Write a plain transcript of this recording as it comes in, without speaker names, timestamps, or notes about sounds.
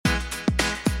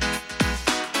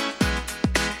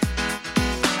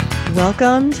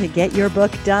Welcome to Get Your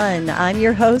Book Done. I'm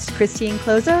your host, Christine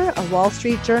Closer, a Wall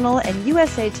Street Journal and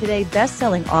USA Today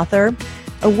best-selling author,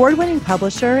 award-winning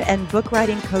publisher, and book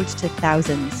writing coach to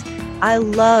thousands. I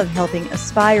love helping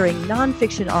aspiring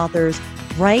nonfiction authors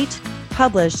write,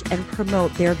 publish, and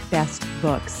promote their best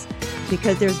books.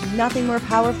 Because there's nothing more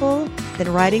powerful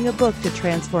than writing a book to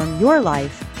transform your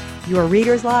life, your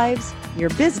readers' lives, your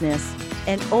business,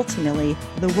 and ultimately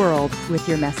the world with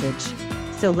your message.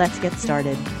 So let's get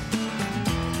started.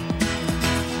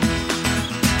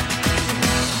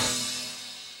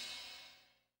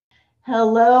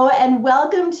 Hello and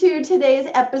welcome to today's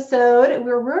episode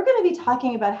where we're going to be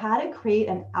talking about how to create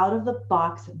an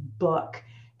out-of-the-box book.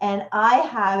 And I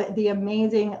have the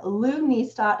amazing Lou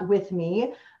Niestadt with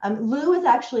me. Lou is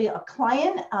actually a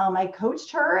client. I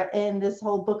coached her in this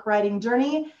whole book writing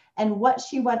journey, and what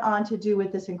she went on to do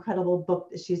with this incredible book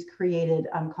that she's created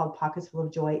called Pockets Full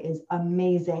of Joy is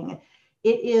amazing.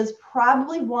 It is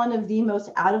probably one of the most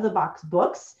out-of-the-box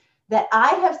books that I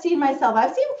have seen myself.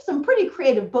 I've seen some pretty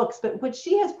creative books, but what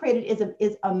she has created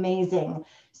is amazing.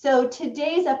 So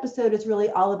today's episode is really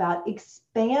all about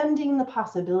expanding the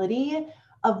possibility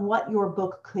of what your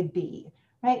book could be,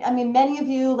 right? I mean, many of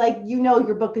you,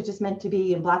 your book is just meant to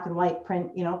be in black and white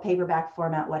print, paperback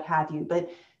format, what have you. But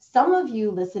some of you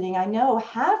listening, I know,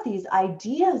 have these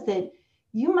ideas that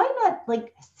you might not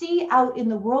see out in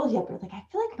the world yet, but I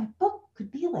feel like my book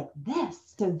could be like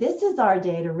this. So this is our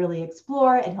day to really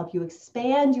explore and help you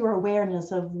expand your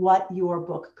awareness of what your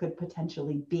book could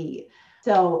potentially be.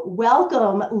 So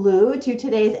welcome, Lou, to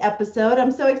today's episode.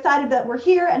 I'm so excited that we're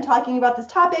here and talking about this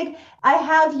topic. I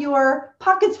have your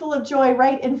Pockets Full of Joy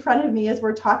right in front of me as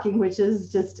we're talking, which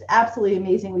is just absolutely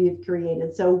amazing what you've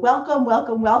created. So welcome,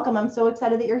 welcome, welcome. I'm so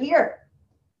excited that you're here.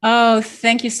 Oh,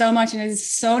 thank you so much. And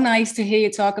it's so nice to hear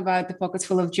you talk about the Pockets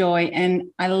Full of Joy.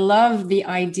 And I love the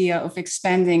idea of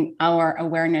expanding our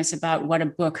awareness about what a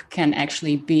book can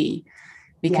actually be,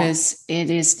 because It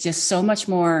is just so much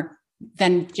more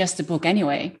than just a book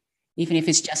anyway, even if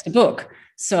it's just a book.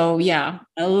 So yeah,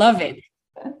 I love it.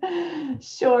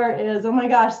 Sure is. Oh my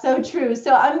gosh, so true.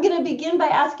 So I'm going to begin by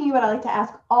asking you what I like to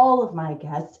ask all of my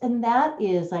guests, and that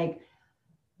is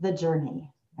the journey.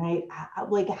 Right?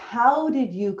 How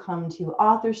did you come to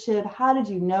authorship? How did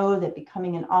you know that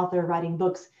becoming an author, writing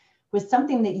books was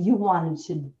something that you wanted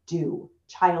to do?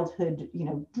 Childhood,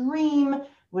 dream?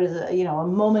 What is a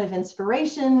moment of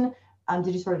inspiration?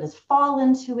 Did you sort of just fall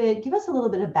into it? Give us a little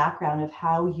bit of background of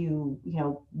how you,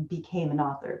 became an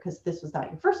author, because this was not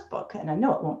your first book, and I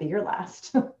know it won't be your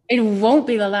last. It won't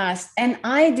be the last. And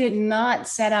I did not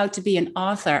set out to be an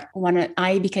author when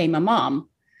I became a mom.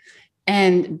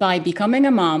 And by becoming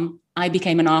a mom, I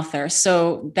became an author.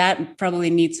 So that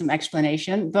probably needs some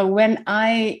explanation. But when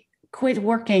I quit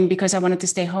working because I wanted to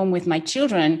stay home with my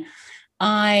children,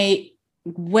 I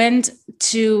went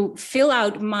to fill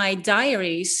out my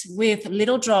diaries with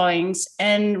little drawings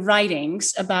and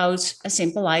writings about a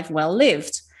simple life well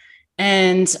lived.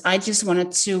 And I just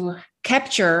wanted to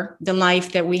capture the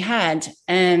life that we had.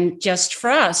 And just for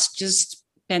us, just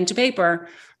pen to paper,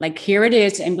 here it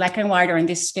is in black and white, or in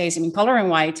this case, in color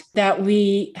and white, that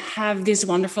we have this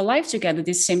wonderful life together,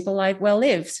 this simple life well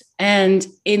lived. And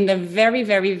in the very,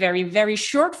 very, very, very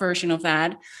short version of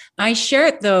that, I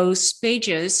shared those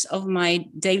pages of my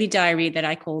daily diary, that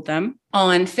I called them,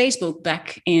 on Facebook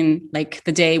back in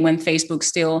the day when Facebook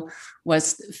still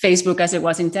was Facebook as it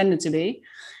was intended to be.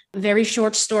 Very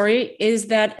short story is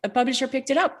that a publisher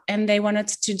picked it up and they wanted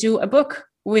to do a book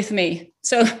with me.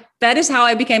 So that is how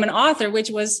I became an author, which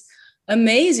was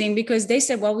amazing, because they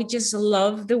said, well, we just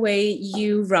love the way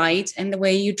you write and the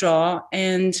way you draw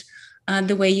and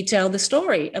the way you tell the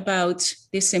story about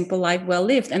this simple life well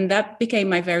lived. And that became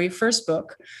my very first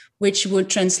book, which would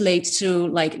translate to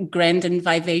grand and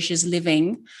vivacious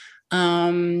living,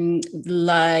 find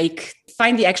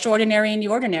the extraordinary in the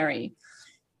ordinary.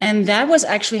 And that was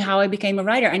actually how I became a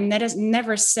writer. And that has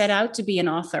never set out to be an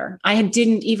author. I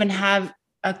didn't even have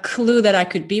a clue that I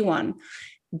could be one.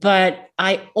 But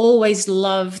I always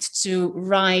loved to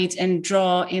write and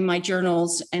draw in my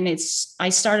journals. And I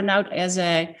started out as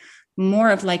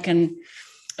more of an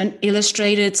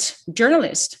illustrated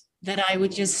journalist, that I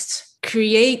would just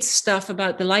create stuff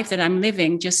about the life that I'm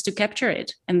living just to capture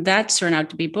it. And that turned out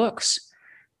to be books,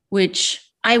 which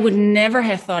I would never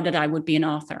have thought that I would be an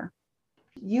author.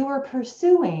 You were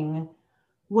pursuing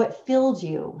what filled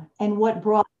you and what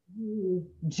brought you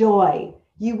joy.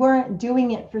 You weren't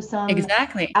doing it for some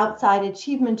outside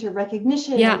achievement or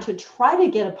recognition or to try to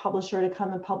get a publisher to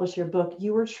come and publish your book.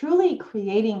 You were truly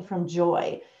creating from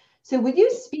joy. So would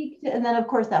you speak to, and then of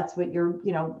course that's what your,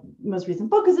 most recent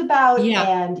book is about, Yeah.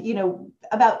 and,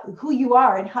 about who you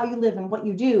are and how you live and what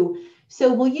you do.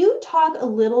 So will you talk a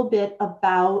little bit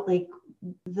about like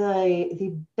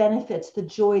the benefits, the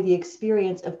joy, the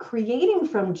experience of creating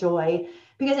from joy?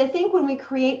 Because I think when we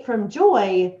create from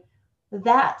joy,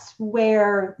 that's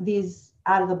where these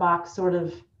out of the box sort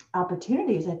of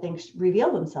opportunities, I think,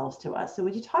 reveal themselves to us. So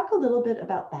would you talk a little bit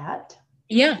about that?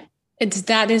 Yeah.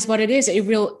 That is what it is. It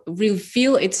will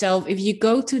reveal itself if you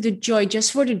go to the joy,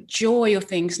 just for the joy of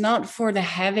things, not for the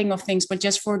having of things, but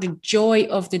just for the joy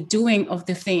of the doing of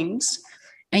the things.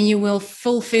 And you will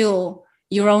fulfill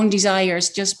your own desires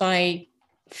just by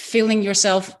filling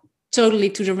yourself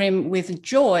totally to the rim with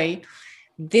joy.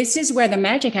 This is where the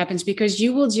magic happens, because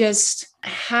you will just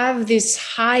have this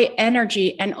high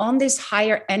energy. And on this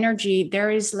higher energy, there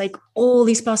is like all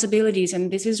these possibilities. And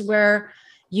this is where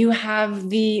you have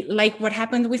the, like what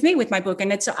happened with me with my book.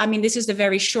 And this is the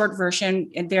very short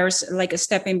version. And there's like a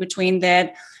step in between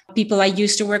that. People I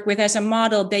used to work with as a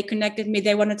model, they connected me.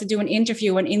 They wanted to do an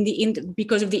interview. And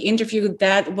because of the interview,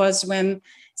 that was when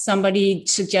somebody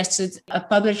suggested a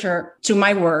publisher to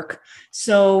my work.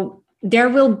 So there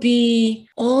will be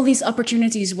all these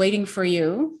opportunities waiting for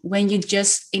you when you're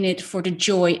just in it for the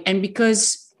joy. And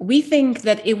because we think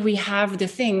that if we have the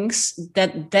things,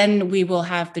 that then we will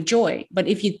have the joy. But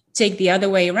if you take the other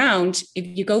way around, if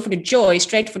you go for the joy,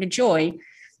 straight for the joy,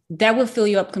 that will fill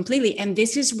you up completely. And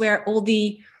this is where all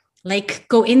the like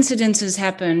coincidences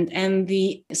happen, and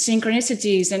the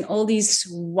synchronicities, and all these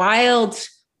wild,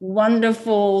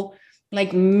 wonderful,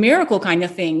 like miracle kind of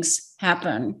things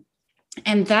happen.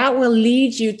 And that will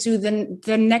lead you to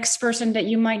the next person that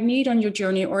you might need on your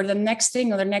journey, or the next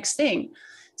thing, or the next thing.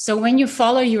 So when you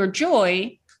follow your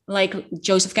joy, like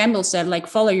Joseph Campbell said, like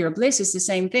follow your bliss is the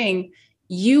same thing.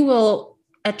 You will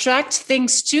attract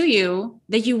things to you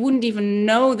that you wouldn't even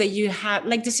know that you have.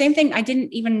 Like the same thing, I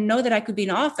didn't even know that I could be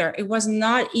an author. It was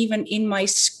not even in my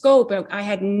scope. I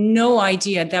had no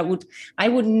idea I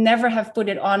would never have put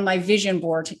it on my vision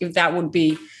board if that would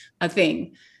be a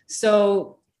thing.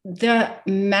 So the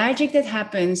magic that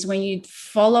happens when you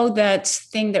follow that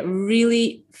thing that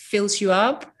really fills you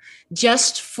up,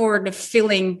 just for the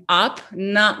filling up,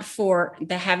 not for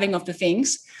the having of the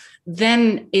things,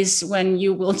 then is when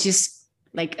you will just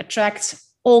like attract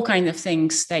all kinds of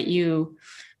things that you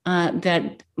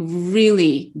that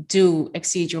really do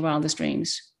exceed your wildest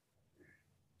dreams.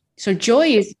 So joy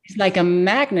is like a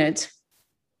magnet.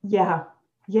 Yeah.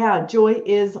 Yeah, joy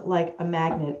is like a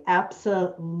magnet.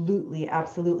 Absolutely,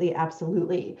 absolutely,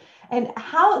 absolutely. And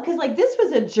how, because like this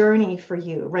was a journey for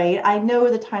you, right? I know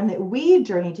the time that we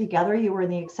journeyed together, you were in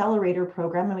the accelerator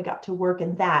program and we got to work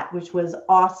in that, which was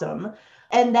awesome.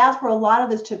 And that's where a lot of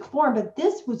this took form, but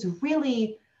this was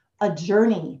really a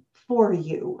journey for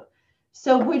you.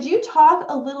 So would you talk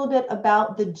a little bit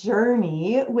about the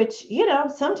journey, which,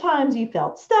 sometimes you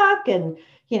felt stuck and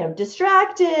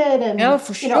distracted and, Oh,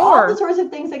 for sure. all the sorts of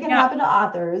things that can happen to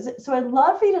authors. So I'd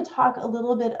love for you to talk a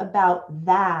little bit about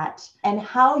that and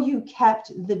how you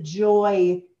kept the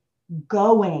joy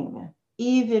going,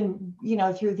 even,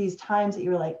 through these times that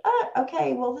you were like,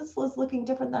 okay, well, this was looking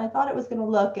different than I thought it was going to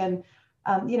look. And,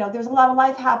 there's a lot of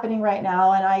life happening right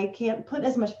now and I can't put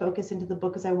as much focus into the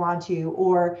book as I want to,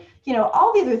 or,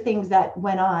 all the other things that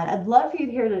went on. I'd love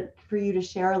for you to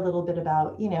share a little bit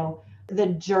about, the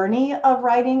journey of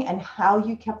writing and how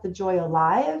you kept the joy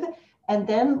alive. And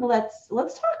then let's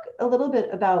talk a little bit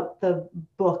about the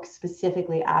book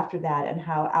specifically after that and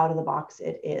how out of the box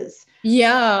it is.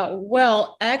 Yeah,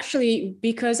 well, actually,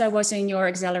 because I was in your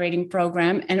accelerating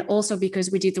program and also because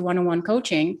we did the one-on-one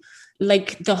coaching,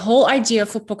 like the whole idea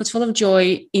for Pockets Full of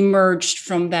Joy emerged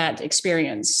from that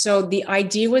experience. So the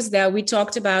idea was that we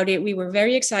talked about it, we were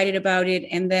very excited about it,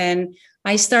 and then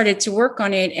I started to work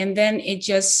on it, and then it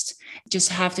just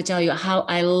have to tell you how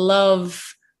I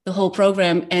love the whole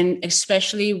program, and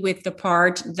especially with the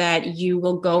part that you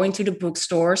will go into the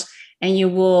bookstores and you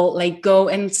will like go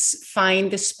and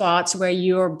find the spots where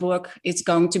your book is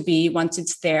going to be once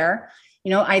it's there.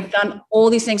 I'd done all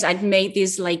these things. I'd made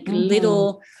these like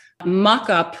little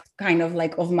mock-up kind of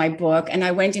like of my book, and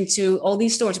I went into all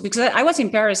these stores because I was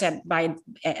in Paris at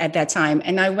that time,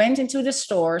 and I went into the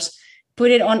stores, put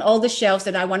it on all the shelves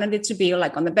that I wanted it to be,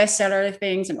 like on the bestseller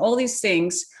things and all these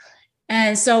things.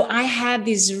 And so I had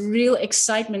this real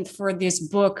excitement for this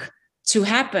book to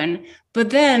happen. But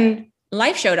then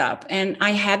life showed up and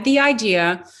I had the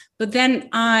idea, but then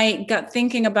I got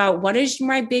thinking about what is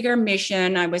my bigger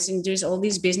mission. I was in all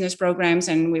these business programs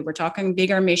and we were talking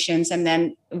bigger missions. And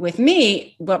then with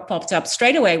me, what popped up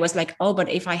straight away was like, oh, but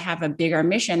if I have a bigger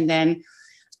mission, then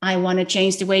I want to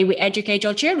change the way we educate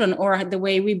our children or the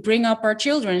way we bring up our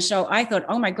children. So I thought,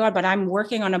 oh my God, but I'm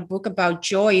working on a book about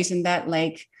joy. Isn't that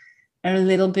like a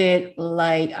little bit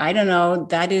like, I don't know,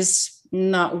 that is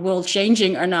not world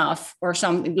changing enough or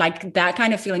something like that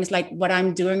kind of feeling. It's like what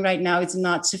I'm doing right now is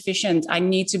not sufficient. I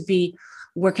need to be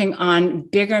working on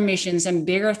bigger missions and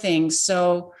bigger things.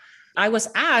 So I was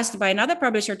asked by another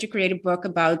publisher to create a book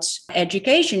about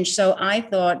education. So I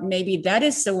thought maybe that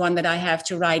is the one that I have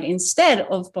to write instead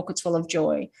of Pockets Full of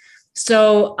Joy.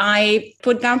 So I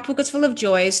put down Pockets Full of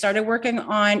Joy, started working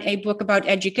on a book about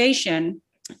education.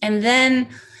 And then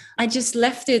I just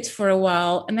left it for a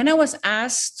while. And then I was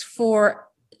asked for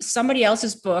somebody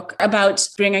else's book about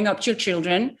bringing up your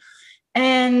children.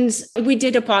 And we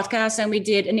did a podcast and we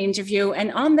did an interview.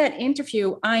 And on that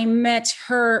interview, I met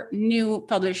her new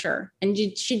publisher. And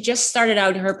she just started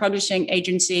out her publishing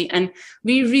agency. And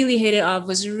we really hit it off. It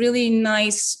was really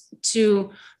nice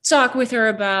to talk with her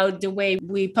about the way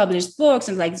we published books.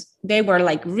 And like they were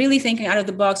like really thinking out of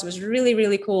the box. It was really,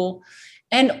 really cool.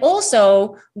 And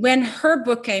also, when her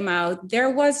book came out, there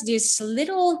was this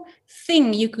little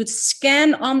thing you could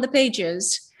scan on the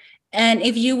pages. And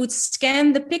if you would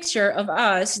scan the picture of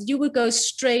us, you would go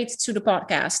straight to the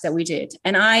podcast that we did.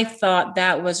 And I thought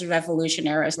that was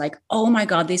revolutionary. I was like, oh my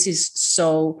God, this is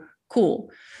so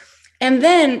cool. And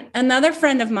then another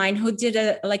friend of mine who did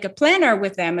a planner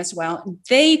with them as well,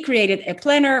 they created a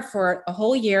planner for a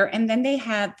whole year. And then they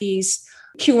had these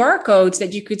QR codes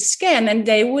that you could scan, and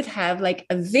they would have like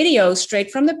a video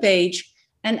straight from the page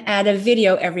and add a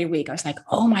video every week. I was like,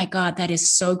 oh my God, that is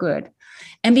so good.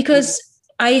 And because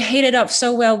I hit it up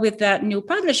so well with that new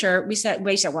publisher, we said,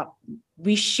 well,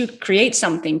 we should create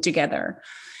something together.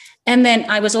 And then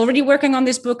I was already working on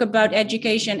this book about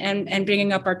education and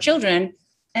bringing up our children.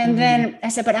 And then I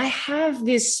said, but I have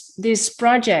this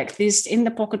project, this In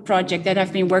the Pocket project that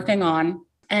I've been working on.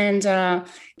 And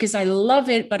because I love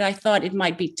it, but I thought it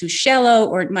might be too shallow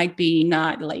or it might be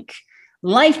not like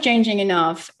life-changing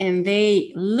enough. And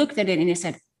they looked at it and they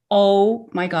said, oh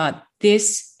my God,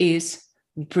 this is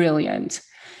brilliant.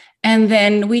 And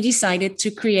then we decided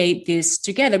to create this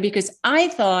together because I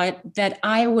thought that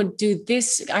I would do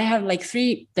this. I have like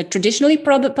 3 traditionally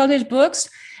published books.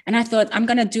 And I thought I'm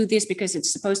going to do this because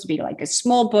it's supposed to be like a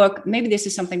small book. Maybe this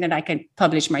is something that I can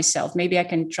publish myself. Maybe I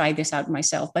can try this out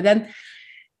myself. But then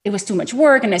it was too much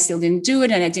work and I still didn't do it.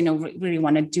 And I didn't really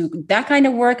want to do that kind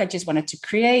of work. I just wanted to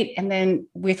create. And then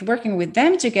with working with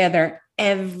them together,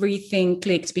 everything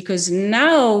clicked because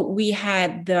now we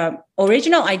had the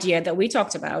original idea that we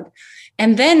talked about.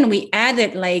 And then we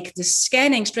added like the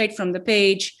scanning straight from the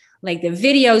page, like the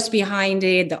videos behind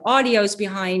it, the audios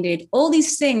behind it, all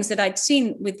these things that I'd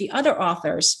seen with the other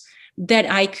authors that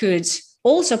I could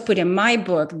also put in my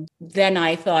book. Then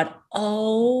I thought,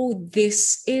 oh,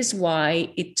 this is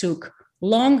why it took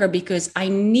longer, because I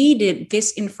needed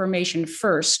this information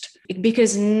first,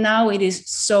 because now it is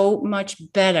so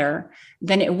much better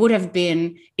than it would have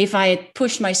been if I had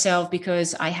pushed myself,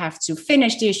 because I have to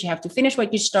finish this, you have to finish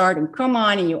what you start, and come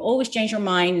on, and you always change your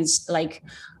mind. It's like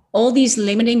all these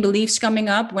limiting beliefs coming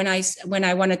up when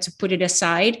I wanted to put it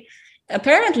aside.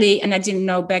 Apparently, and I didn't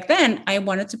know back then, I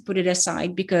wanted to put it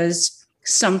aside because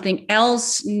something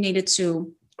else needed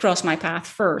to cross my path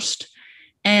first.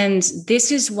 And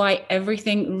this is why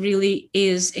everything really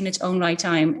is in its own right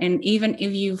time. And even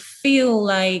if you feel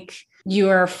like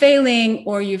you're failing,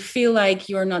 or you feel like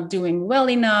you're not doing well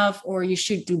enough, or you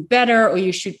should do better, or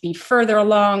you should be further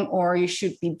along, or you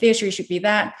should be this, or you should be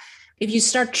that, if you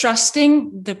start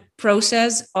trusting the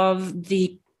process of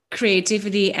the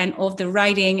creativity and of the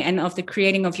writing and of the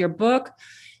creating of your book,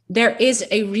 there is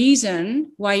a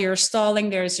reason why you're stalling.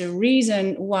 There's a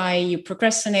reason why you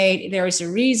procrastinate. There is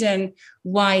a reason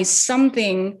why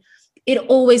something, it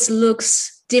always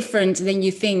looks different than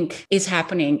you think is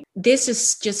happening. This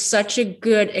is just such a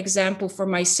good example for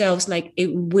myself. Like,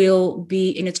 it will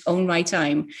be in its own right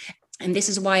time. And this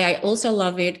is why I also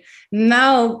love it.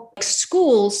 Now,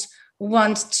 schools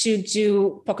want to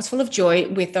do Pockets Full of Joy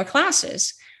with their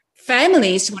classes.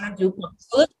 Families want to do Pockets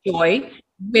Full of Joy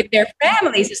with their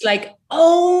families. It's like,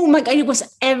 oh my God,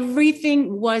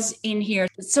 everything was in here.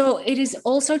 So it is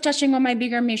also touching on my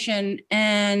bigger mission.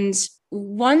 And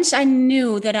once I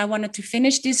knew that I wanted to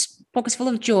finish this Pockets Full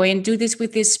of Joy and do this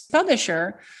with this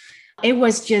publisher, it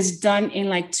was just done in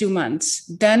like 2 months.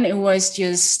 Then it was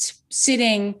just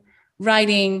sitting,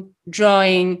 writing,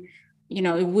 drawing.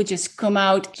 It would just come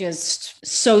out just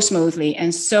so smoothly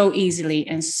and so easily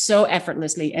and so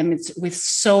effortlessly, and it's with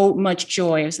so much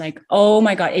joy. It's like, oh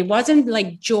my God, it wasn't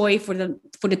like joy for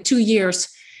the 2 years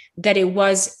that it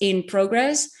was in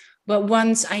progress, But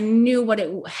once I knew what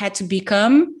it had to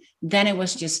become, then it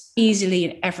was just easily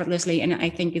and effortlessly. And I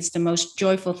think it's the most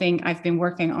joyful thing I've been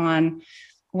working on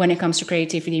when it comes to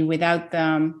creativity, without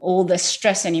all the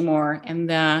stress anymore and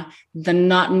the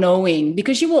not knowing,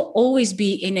 because you will always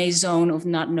be in a zone of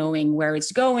not knowing where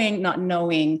it's going, not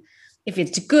knowing if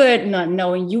it's good, not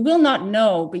knowing. You will not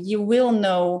know, but you will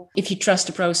know if you trust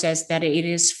the process that it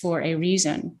is for a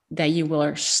reason, that you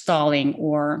were stalling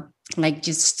or like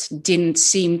just didn't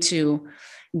seem to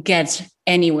get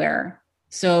anywhere.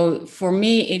 So for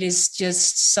me, it is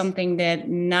just something that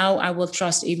now I will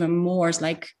trust even more. It's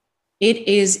like, it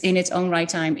is in its own right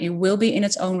time. It will be in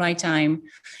its own right time.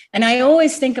 And I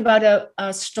always think about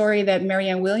a story that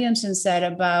Marianne Williamson said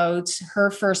about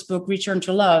her first book, Return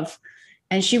to Love.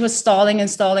 And she was stalling and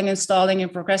stalling and stalling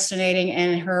and procrastinating.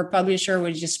 And her publisher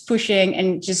was just pushing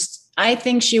and just, I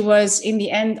think she was in the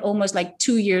end almost like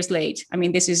 2 years late. I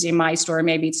mean, this is in my story.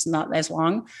 Maybe it's not as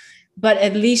long, but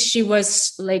at least she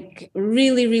was like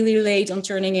really, really late on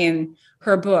turning in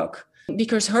her book,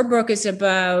 because her book is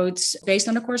based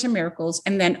on A Course in Miracles.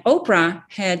 And then Oprah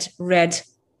had read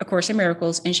A Course in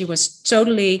Miracles, and she was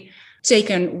totally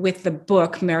taken with the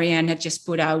book Marianne had just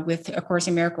put out with A Course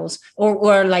in Miracles,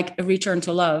 or like A Return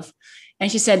to Love. And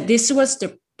she said, this was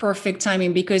the perfect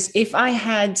timing, because if I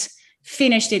had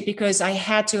finished it because I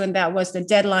had to, and that was the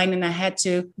deadline and I had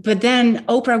to, but then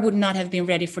Oprah would not have been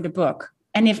ready for the book.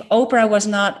 And if Oprah was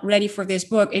not ready for this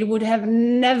book, it would have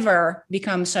never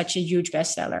become such a huge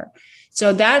bestseller.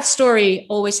 So that story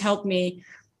always helped me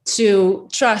to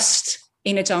trust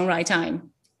in its own right time.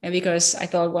 And because I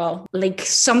thought, well, like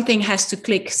something has to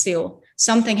click still.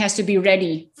 Something has to be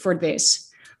ready for this.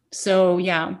 So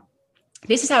yeah,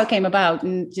 this is how it came about.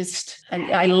 And just,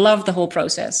 I love the whole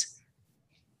process.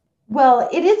 Well,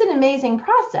 it is an amazing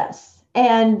process.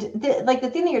 And the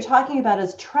thing that you're talking about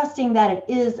is trusting that it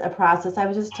is a process. I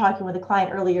was just talking with a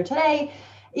client earlier today,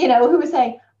 who was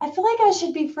saying, I feel like I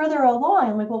should be further along.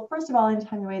 I'm like, well, first of all,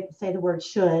 anytime you say the word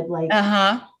should, like,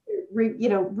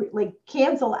 like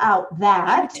cancel out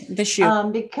that the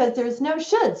should, because there's no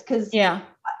shoulds, because yeah,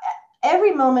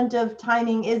 every moment of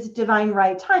timing is divine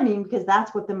right timing, because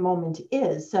that's what the moment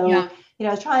is. So, yeah. I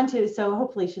was trying to, so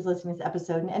hopefully she's listening to this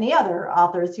episode, and any other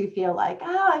authors who feel like,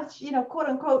 quote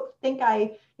unquote, think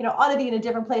I, ought to be in a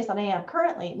different place than I am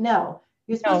currently. No,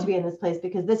 you're supposed to be in this place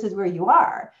because this is where you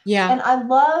are. Yeah. And I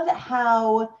love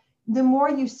how the more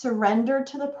you surrender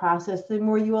to the process, the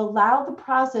more you allow the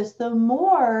process, the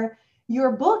more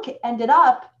your book ended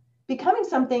up becoming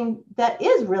something that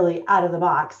is really out of the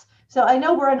box. So I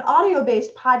know we're an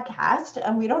audio-based podcast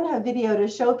and we don't have video to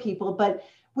show people, but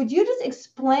would you just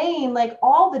explain like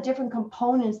all the different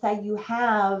components that you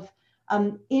have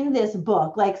in this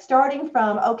book, like starting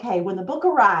from, okay, when the book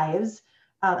arrives,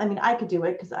 I could do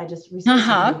it because I just received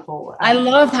a beautiful. I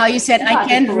love how you said I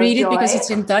can't read it because it's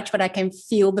in Dutch, but I can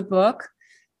feel the book.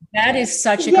 That is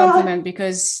such a compliment,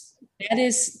 because that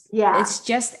is, it's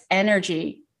just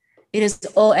energy. It is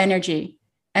all energy.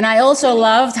 And I also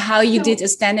loved how you did a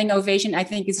standing ovation. I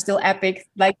think it's still epic.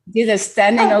 Like, did a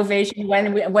standing ovation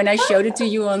when I showed it to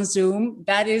you on Zoom.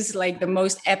 That is like the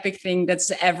most epic thing that's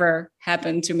ever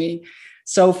happened to me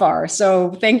so far.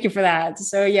 So thank you for that.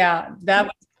 So yeah, that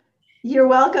was. You're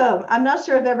welcome. I'm not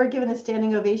sure I've ever given a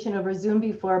standing ovation over Zoom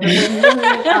before, but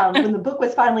when the book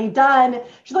was finally done,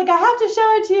 she's like, I have to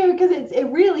show it to you because it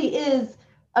really is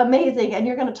amazing. And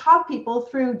you're going to talk people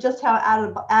through just how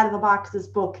out of the box this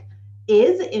book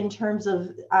is in terms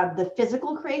of the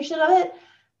physical creation of it.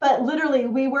 But literally,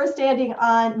 we were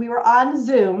on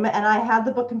Zoom, and I had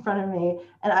the book in front of me,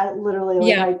 and I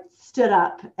literally I stood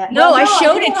up. I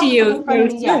showed it to you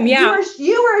through Zoom. Yeah,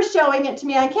 you were showing it to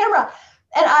me on camera.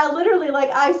 And I literally,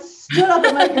 I stood up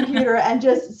at my computer and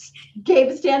just gave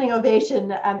a standing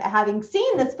ovation, having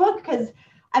seen this book, because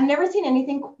I've never seen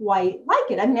anything quite like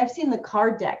it. I mean, I've seen the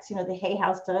card decks, the Hay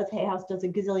House does a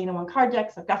gazillion and one card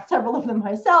decks. I've got several of them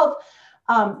myself.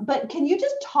 But can you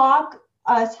just talk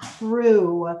us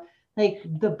through, like,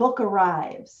 the book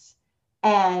arrives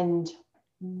and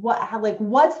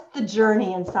what's the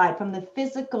journey inside from the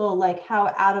physical, like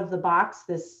how out of the box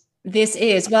this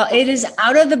is? Well, it is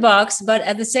out of the box, but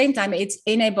at the same time, it's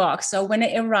in a box. So when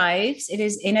it arrives, it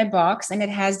is in a box, and it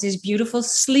has this beautiful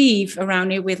sleeve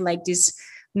around it with like this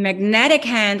magnetic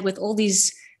hand with all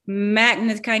these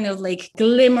magnet kind of like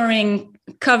glimmering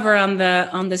cover on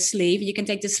the sleeve. You can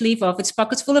take the sleeve off. It's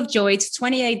Pockets Full of Joy. It's a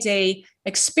 28-day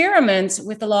experiment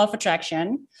with the law of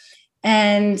attraction.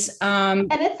 And it's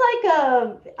like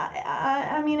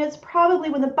it's probably,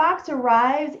 when the box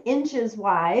arrives, inches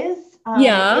wise. I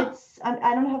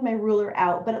don't have my ruler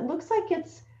out, but it looks like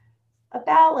it's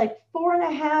about like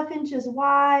 4.5 inches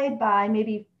wide by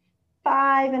maybe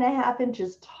 5.5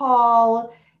 inches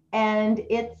tall, and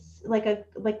it's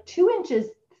like 2 inches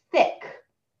thick.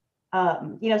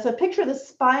 So picture the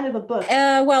spine of a book.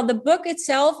 Well, the book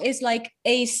itself is like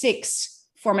A6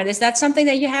 format. Is that something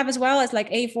that you have as well as like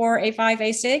A4, A5,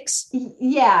 A6?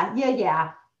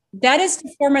 Yeah. That is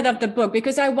the format of the book,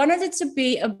 because I wanted it to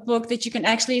be a book that you can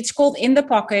actually, it's called In the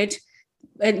Pocket.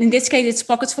 In this case, it's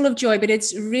Pockets Full of Joy, but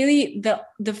it's really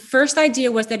the first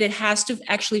idea was that it has to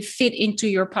actually fit into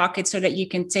your pocket so that you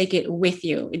can take it with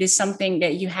you. It is something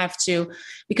that you have to,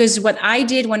 because what I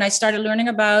did when I started learning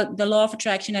about the law of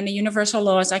attraction and the universal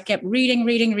laws, I kept reading,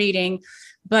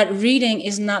 but reading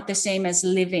is not the same as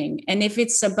living. And if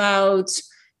it's about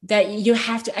that, you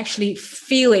have to actually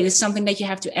feel it. It's something that you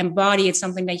have to embody. It's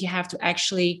something that you have to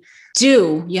actually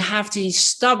do. You have to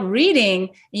stop reading.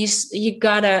 You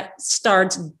gotta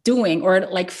start doing, or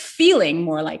like feeling,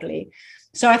 more likely.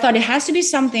 So I thought it has to be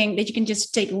something that you can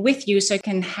just take with you, so you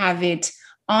can have it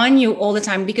on you all the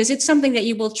time, because it's something that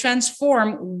you will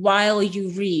transform while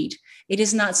you read. It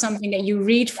is not something that you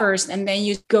read first and then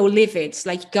you go live it. It's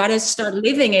like you gotta start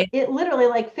living it. It literally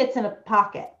like fits in a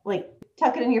pocket, like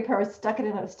tuck it in your purse, stuff it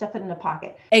in a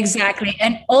pocket. Exactly.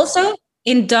 And also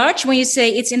in Dutch, when you say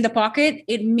it's in the pocket,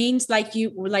 it means like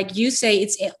you say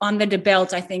it's under the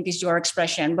belt, I think is your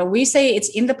expression. But we say it's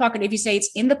in the pocket. If you say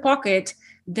it's in the pocket,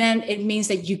 then it means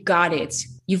that you got it.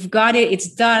 You've got it.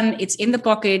 It's done. It's in the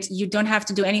pocket. You don't have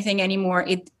to do anything anymore.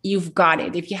 You've got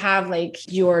it. If you have like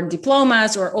your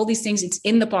diplomas or all these things, it's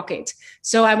in the pocket.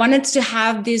 So I wanted to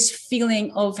have this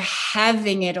feeling of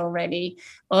having it already,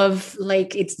 of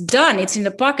like, it's done. It's in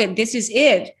the pocket. This is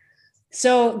it.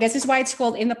 So this is why it's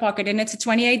called In the Pocket. And it's a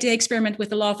 28-day experiment with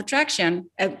the law of attraction.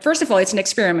 First of all, it's an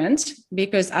experiment,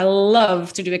 because I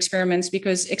love to do experiments,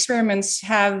 because experiments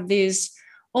have this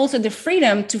also the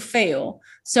freedom to fail.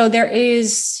 So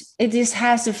it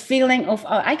has a feeling of,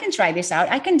 oh, I can try this out.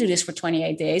 I can do this for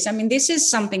 28 days. I mean, this is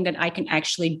something that I can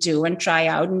actually do and try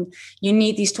out. And you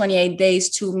need these 28 days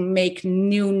to make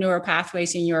new neural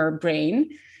pathways in your brain.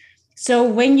 So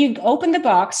when you open the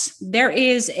box, there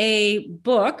is a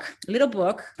little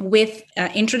book with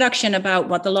introduction about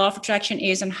what the law of attraction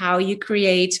is and how you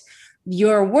create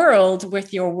your world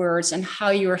with your words and how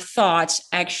your thoughts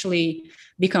actually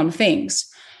become things.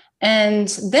 And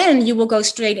then you will go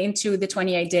straight into the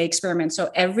 28-day experiment.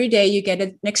 So every day you get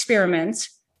an experiment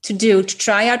to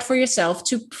try out for yourself,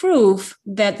 to prove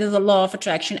that the law of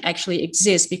attraction actually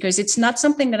exists, because it's not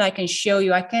something that I can show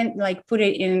you. I can't like put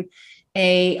it in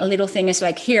a little thing. It's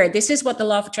like, here, this is what the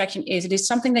law of attraction is. It is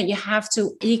something that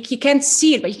you can't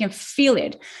see it, but you can feel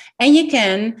it. And you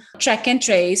can track and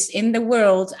trace in the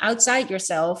world outside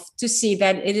yourself to see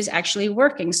that it is actually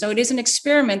working. So it is an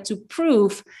experiment to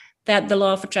prove that the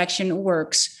law of attraction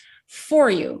works for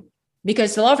you,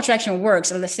 because the law of attraction works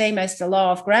the same as the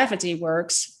law of gravity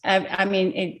works.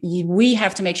 We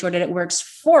have to make sure that it works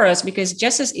for us, because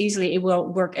just as easily it will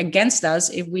work against us.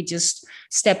 If we just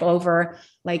step over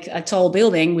like a tall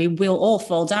building, we will all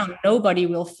fall down. Nobody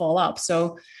will fall up.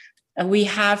 So we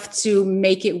have to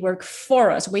make it work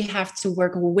for us. We have to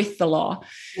work with the law.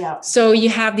 Yeah. So you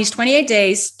have these 28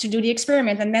 days to do the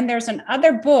experiment. And then there's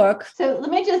another book. So let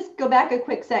me just go back a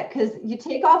quick sec, because you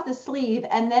take off the sleeve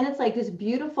and then it's like this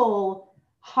beautiful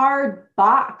hard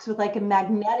box with like a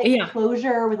magnetic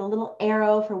closure with a little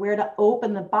arrow for where to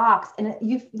open the box. And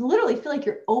you literally feel like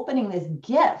you're opening this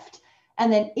gift.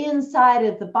 And then inside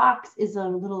of the box is a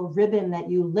little ribbon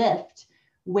that you lift,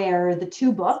 where the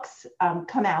two books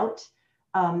come out,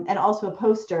 and also a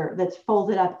poster that's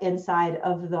folded up inside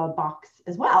of the box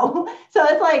as well. So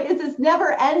it's this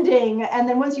never ending. And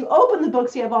then once you open the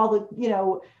books, you have all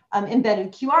the,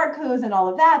 embedded QR codes and all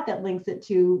of that links it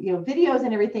to, videos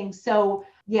and everything. So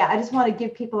yeah, I just want to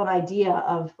give people an idea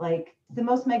of like the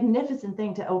most magnificent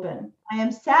thing to open. I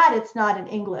am sad it's not in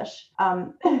English.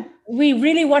 We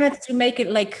really wanted to make it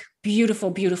like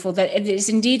beautiful, that it is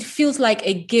indeed feels like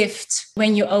a gift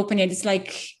when you open it. It's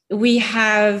like we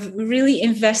have really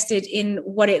invested in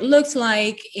what it looks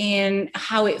like, in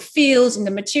how it feels, in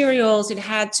the materials. It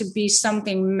had to be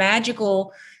something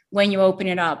magical when you open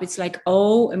it up. It's like,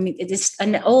 it is.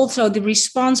 And also the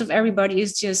response of everybody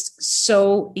is just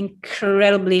so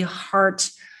incredibly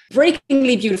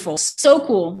heartbreakingly beautiful. So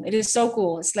cool. It is so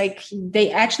cool. It's like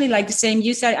they actually, like the same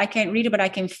you said, I can't read it, but I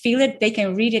can feel it. They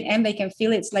can read it and they can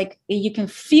feel it. It's like you can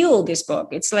feel this book.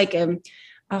 It's like a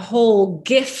whole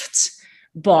gift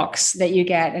box that you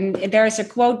get. And there's a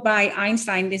quote by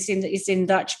Einstein. It's in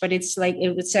Dutch, but it's like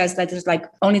it says that there's like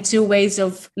only two ways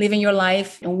of living your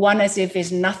life. And one as if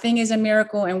is nothing is a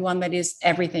miracle, and one that is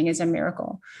everything is a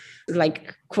miracle.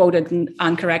 Like quoted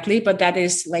incorrectly, but that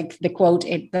is like the quote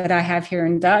that I have here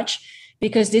in Dutch.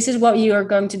 because this is what you are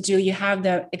going to do. You have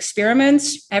the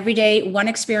experiments every day, one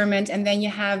experiment, and then you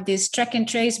have this track and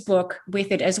trace book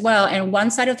with it as well. And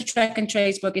one side of the track and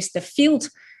trace book is the field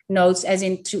notes,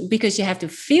 because you have to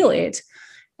feel it.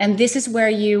 And this is where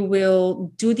you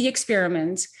will do the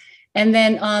experiment. And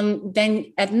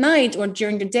then at night or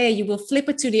during the day, you will flip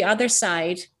it to the other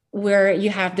side where you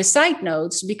have the side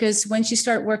notes, because once you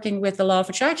start working with the law of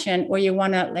attraction, or you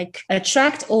want to like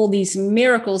attract all these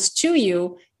miracles to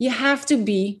you, you have to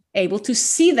be able to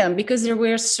see them, because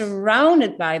we're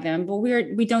surrounded by them, but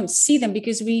we don't see them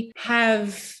because we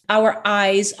have our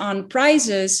eyes on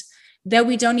prizes that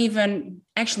we don't even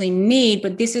actually need.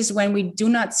 But this is when we do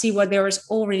not see what there is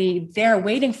already there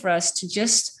waiting for us to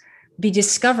just be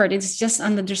discovered. It's just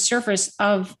under the surface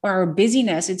of our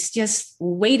busyness. It's just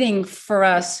waiting for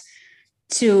us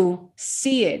to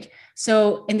see it.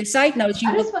 So in the side notes,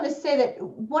 I just want to say that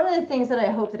one of the things that I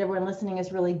hope that everyone listening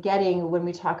is really getting when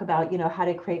we talk about, how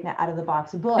to create an out of the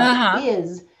box book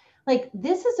is like,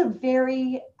 this is a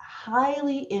very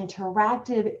highly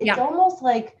interactive, it's almost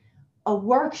like a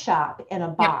workshop in a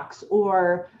box,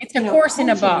 or it's a course in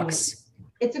a box.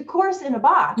 It's a course in a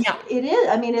box. Yeah. It is.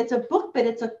 I mean, it's a book, but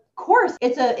it's a course.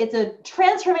 It's a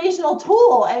transformational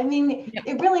tool. I mean,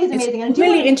 it really is amazing. And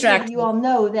really interactive. You all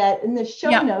know that in the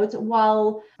show notes,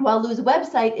 while Lou's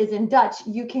website is in Dutch,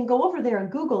 you can go over there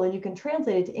and Google, and you can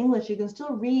translate it to English. You can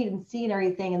still read and see and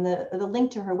everything. And the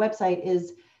link to her website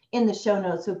is in the show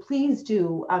notes. So please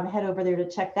do head over there to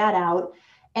check that out.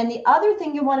 And the other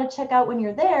thing you want to check out when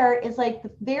you're there is like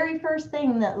the very first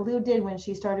thing that Lou did when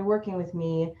she started working with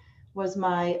me was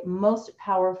my most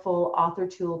powerful author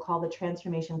tool called the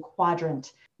Transformation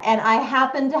Quadrant. And I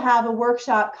happen to have a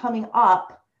workshop coming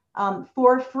up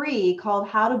for free called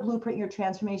How to Blueprint Your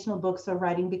Transformational Book So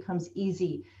Writing Becomes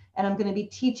Easy. And I'm going to be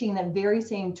teaching that very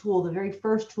same tool, the very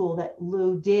first tool that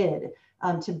Lou did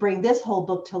to bring this whole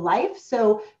book to life.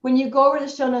 So when you go over to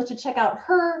the show notes to check out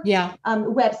her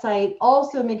website,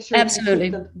 also make sure you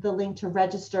click the link to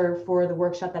register for the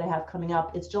workshop that I have coming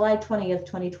up. It's July 20th,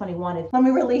 2021. It's when we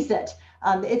release it.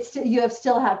 You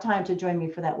still have time to join me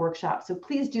for that workshop. So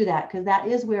please do that, because that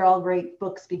is where all great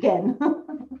books begin.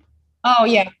 Oh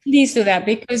yeah, please do that,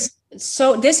 because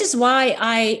this is why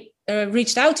I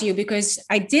reached out to you, because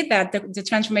I did that, the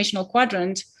transformational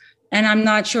quadrant. And I'm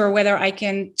not sure whether I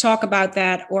can talk about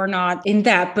that or not in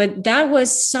depth, but that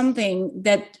was something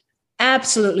that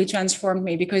absolutely transformed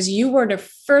me, because you were the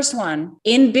first one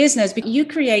in business. You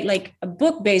create like a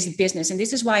book-based business. And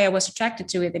this is why I was attracted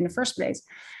to it in the first place.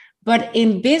 But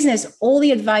in business, all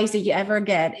the advice that you ever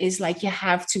get is like, you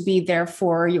have to be there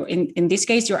for your, in this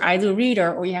case, your ideal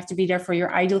reader, or you have to be there for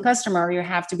your ideal customer, or you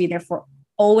have to be there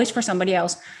always for somebody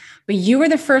else. But you were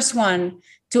the first one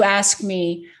to ask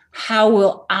me, how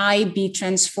will I be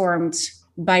transformed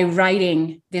by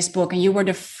writing this book? And you were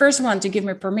the first one to give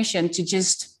me permission to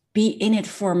just be in it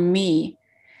for me.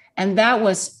 And that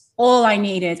was all I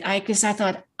needed. Because I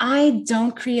thought, I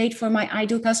don't create for my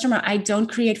ideal customer. I don't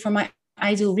create for my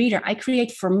ideal reader. I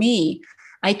create for me.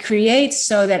 I create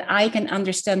so that I can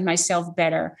understand myself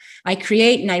better. I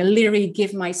create and I literally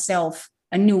give myself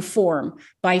a new form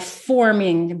by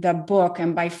forming the book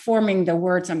and by forming the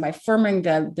words and by forming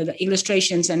the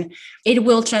illustrations, and it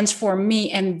will transform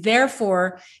me. And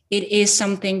therefore it is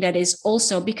something that is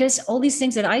also, because all these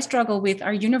things that I struggle with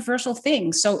are universal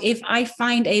things. So if I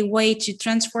find a way to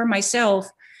transform myself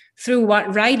through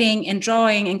writing and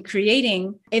drawing and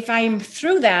creating, if I'm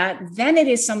through that, then it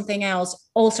is something else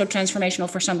also transformational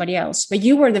for somebody else. But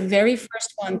you were the very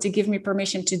first one to give me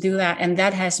permission to do that. And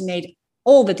that has made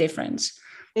all the difference.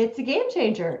 It's a game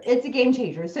changer. It's a game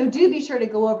changer. So do be sure to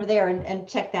go over there and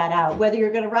check that out. Whether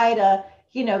you're going to write a,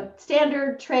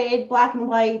 standard trade, black and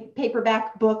white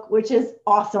paperback book, which is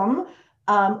awesome.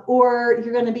 Or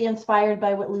you're going to be inspired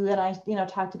by what Lou and I,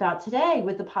 talked about today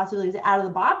with the possibilities of out of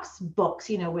the box books,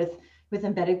 with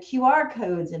embedded QR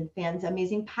codes and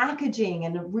amazing packaging,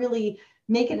 and really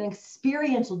make it an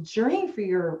experiential journey for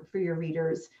your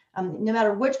readers. No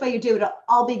matter which way you do it,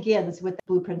 all begins with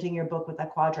blueprinting your book with a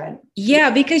quadrant. Yeah,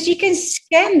 because you can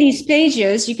scan these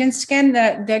pages. You can scan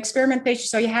the experiment pages.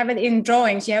 So you have it in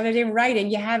drawings, you have it in writing,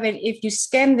 you have it. If you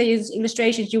scan these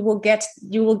illustrations, you will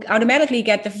automatically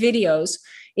get the videos.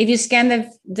 If you scan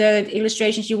the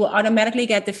illustrations, you will automatically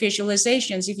get the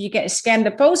visualizations. If you scan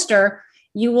the poster,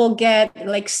 you will get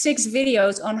like 6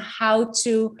 videos on how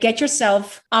to get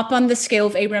yourself up on the scale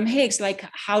of Abraham Hicks. Like,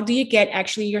 how do you get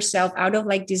actually yourself out of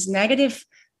like this negative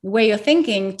way of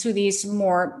thinking to these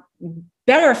more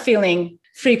better feeling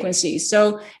frequencies?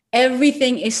 So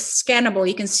everything is scannable.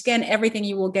 You can scan everything.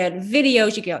 You will get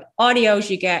videos, you get audios,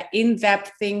 you get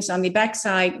in-depth things on the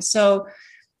backside. So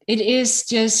it is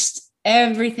just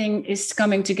everything is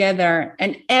coming together,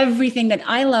 and everything that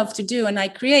I love to do and I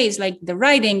create, like the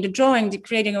writing, the drawing, the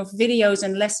creating of videos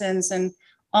and lessons and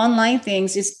online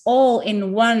things, is all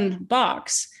in one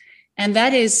box. And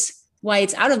that is why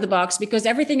it's out of the box, because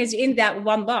everything is in that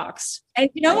one box. And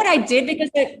you know what I did? Because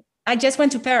I just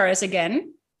went to Paris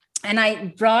again, and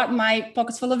I brought my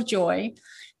pockets full of joy.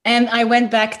 And I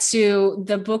went back to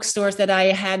the bookstores that I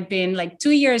had been, like 2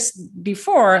 years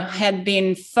before, had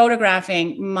been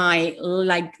photographing my,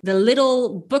 like the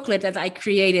little booklet that I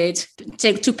created,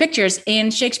 take 2 pictures in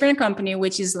Shakespeare and Company,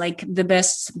 which is like the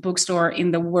best bookstore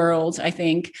in the world, I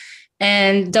think.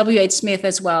 And W.H. Smith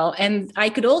as well. And I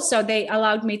could also, they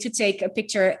allowed me to take a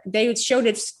picture. They showed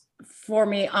it for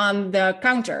me on the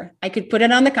counter. I could put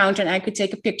it on the counter and I could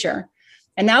take a picture.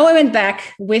 And now I went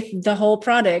back with the whole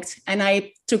product and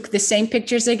I took the same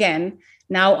pictures again,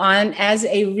 now on as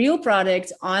a real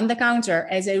product on the counter,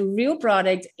 as a real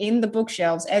product in the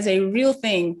bookshelves, as a real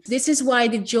thing. This is why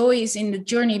the joy is in the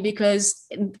journey, because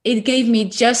it gave me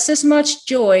just as much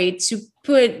joy to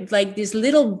put like this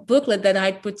little booklet that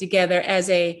I put together as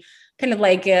a kind of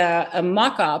like a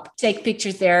mock-up, take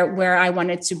pictures there where I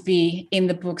wanted to be in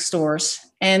the bookstores.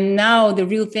 And now the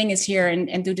real thing is here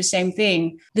and do the same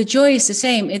thing. The joy is the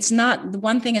same. It's not, the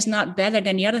one thing is not better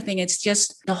than the other thing. It's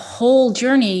just the whole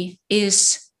journey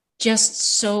is just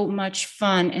so much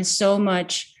fun and so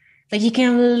much, like you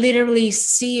can literally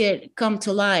see it come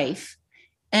to life.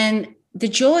 And the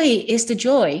joy is the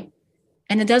joy.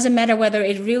 And it doesn't matter whether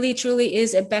it really truly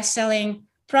is a best-selling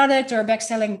product or a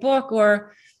best-selling book,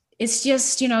 or it's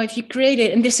just, you know, if you create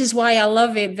it, and this is why I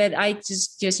love it, that I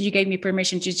just you gave me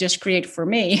permission to just create for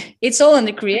me. It's all in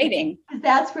the creating.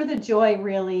 That's where the joy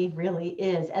really, really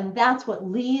is. And that's what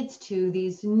leads to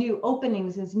these new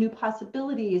openings, these new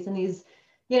possibilities, and these,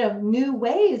 you know, new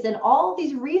ways, and all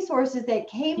these resources that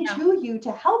came to you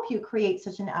to help you create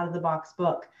such an out-of-the-box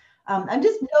book. I'm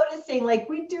just noticing, like,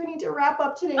 we do need to wrap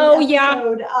up today's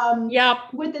episode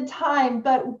with the time,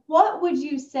 but what would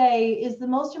you say is the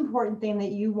most important thing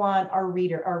that you want our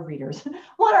readers,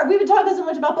 we've been talking so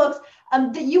much about books,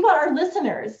 that you want our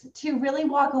listeners to really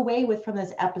walk away with from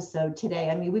this episode today?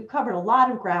 I mean, we've covered a lot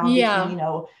of ground, between, you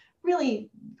know, really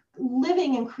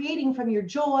living and creating from your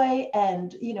joy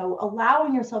and, you know,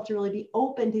 allowing yourself to really be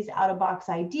open to these out-of-box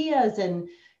ideas. And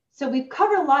so we've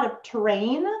covered a lot of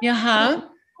terrain.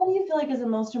 What do you feel like is the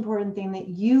most important thing that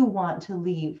you want to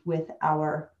leave with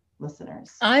our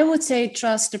listeners? I would say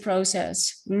trust the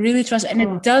process, really trust. And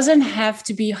it doesn't have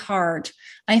to be hard.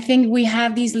 I think we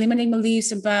have these limiting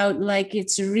beliefs about, like,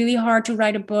 it's really hard to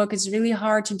write a book. It's really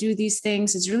hard to do these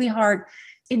things. It's really hard.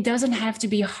 It doesn't have to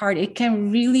be hard. It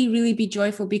can really, really be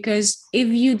joyful, because if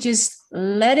you just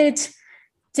let it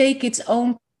take its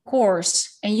own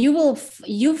course and you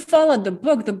follow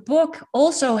the book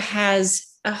also has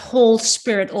a whole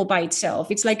spirit all by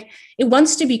itself. It's like it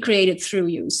wants to be created through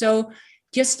you. So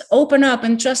just open up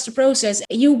and trust the process.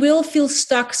 You will feel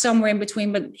stuck somewhere in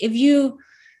between, but if you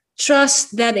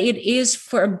trust that it is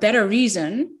for a better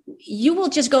reason, you will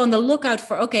just go on the lookout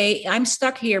for, okay, I'm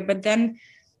stuck here, but then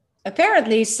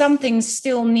apparently something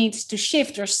still needs to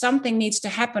shift, or something needs to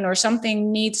happen, or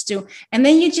something needs to, and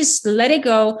then you just let it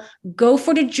go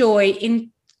for the joy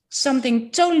in something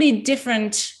totally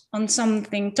different, on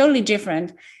something totally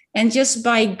different. And just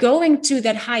by going to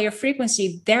that higher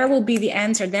frequency, there will be the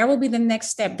answer. There will be the next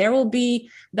step. There will be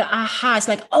the aha. It's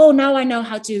like, oh, now I know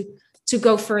how to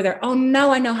go further. Oh,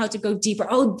 now I know how to go deeper.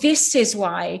 Oh, this is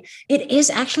why. It is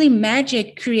actually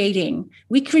magic creating.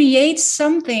 We create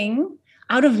something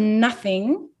out of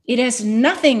nothing. It has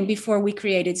nothing before we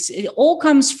create it. It all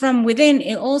comes from within.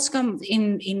 It all comes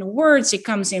in words. It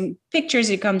comes in pictures.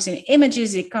 It comes in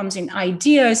images. It comes in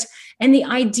ideas. And the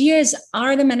ideas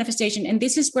are the manifestation. And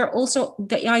this is where also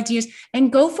the ideas,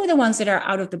 and go for the ones that are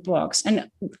out of the box, and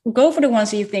go for the ones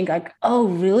that you think like, oh,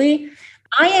 really?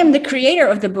 I am the creator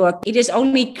of the book. It is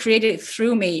only created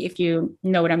through me, if you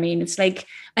know what I mean. It's like,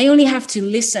 I only have to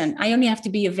listen. I only have to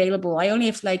be available. I only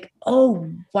have to like, oh,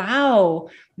 wow.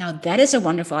 Now that is a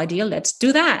wonderful idea. Let's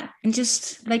do that. And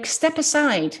just like step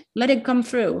aside, let it come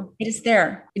through. It is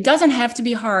there. It doesn't have to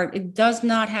be hard. It does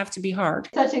not have to be hard.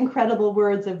 Such incredible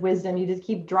words of wisdom. You just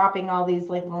keep dropping all these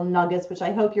like little nuggets, which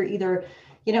I hope you're either,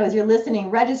 you know, as you're listening,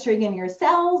 registering in your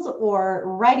cells, or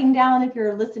writing down if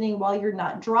you're listening while you're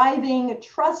not driving.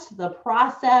 Trust the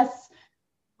process,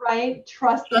 right?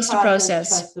 Trust the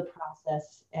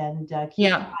process, and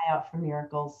keep an eye out for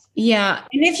miracles. Yeah.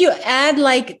 And if you add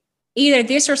like either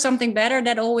this or something better,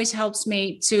 that always helps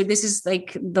me too. This is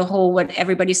like the whole, what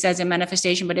everybody says in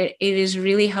manifestation, but it is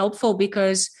really helpful,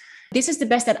 because this is the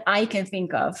best that I can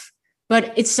think of.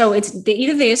 But it's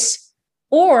either this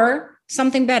or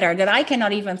something better that I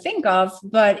cannot even think of.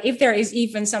 But if there is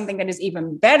even something that is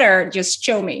even better, just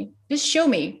show me. Just show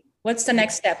me. What's the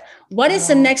next step? What is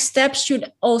the next step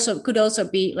could also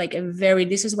be like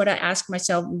this is what I ask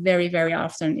myself very, very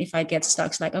often if I get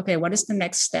stuck. It's like, okay, what is the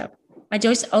next step? I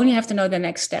just only have to know the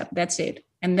next step. That's it.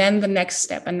 And then the next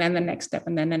step, and then the next step,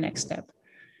 and then the next step.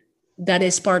 That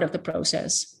is part of the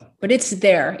process. But it's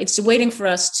there. It's waiting for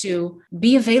us to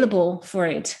be available for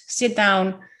it. Sit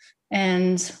down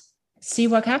and see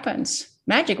what happens.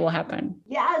 Magic will happen.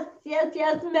 Yes.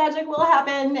 Magic will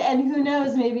happen. And who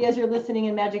knows, maybe as you're listening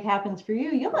and magic happens for you,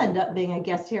 you'll end up being a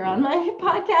guest here on my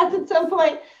podcast at some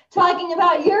point, talking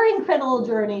about your incredible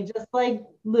journey, just like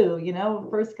Lou.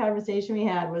 First conversation we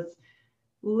had was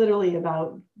literally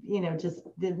about, just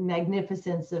the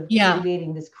magnificence of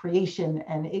creating this creation,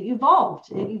 and it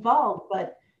evolved,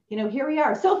 but here we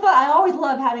are. So fun. I always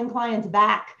love having clients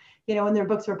back, when their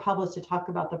books are published, to talk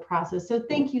about the process. So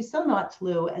thank you so much,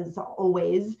 Lou, as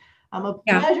always. A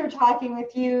pleasure talking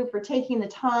with you, for taking the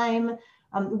time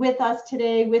with us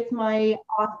today, with my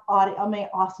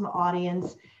awesome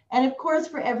audience. And of course,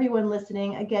 for everyone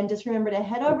listening, again, just remember to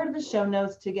head over to the show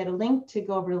notes to get a link to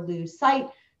go over to Lou's site,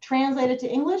 translate it to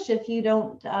English if you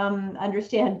don't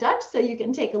understand Dutch, so you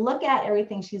can take a look at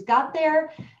everything she's got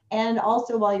there. And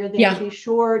also, while you're there, be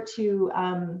sure to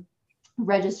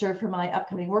register for my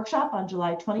upcoming workshop on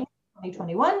July 20th,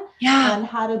 2021 on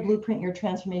how to blueprint your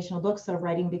transformational book so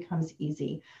writing becomes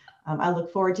easy. I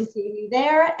look forward to seeing you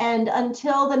there. And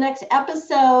until the next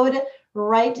episode,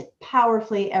 write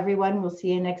powerfully, everyone. We'll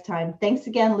see you next time. Thanks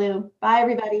again, Lou. Bye,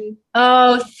 everybody.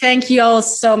 Oh, thank you all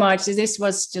so much. This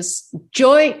was just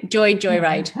joy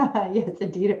ride. Yes,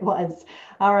 indeed it was.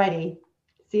 All righty.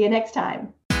 See you next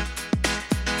time.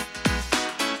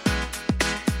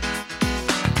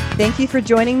 Thank you for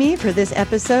joining me for this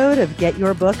episode of Get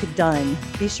Your Book Done.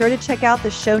 Be sure to check out the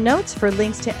show notes for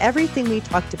links to everything we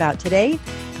talked about today.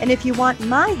 And if you want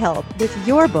my help with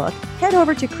your book, head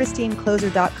over to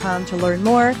christinekloser.com to learn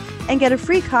more and get a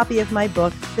free copy of my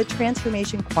book, The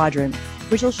Transformation Quadrant,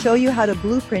 which will show you how to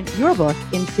blueprint your book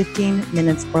in 15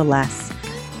 minutes or less.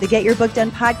 The Get Your Book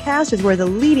Done podcast is where the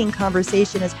leading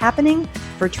conversation is happening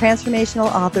for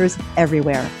transformational authors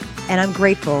everywhere. And I'm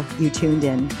grateful you tuned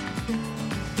in.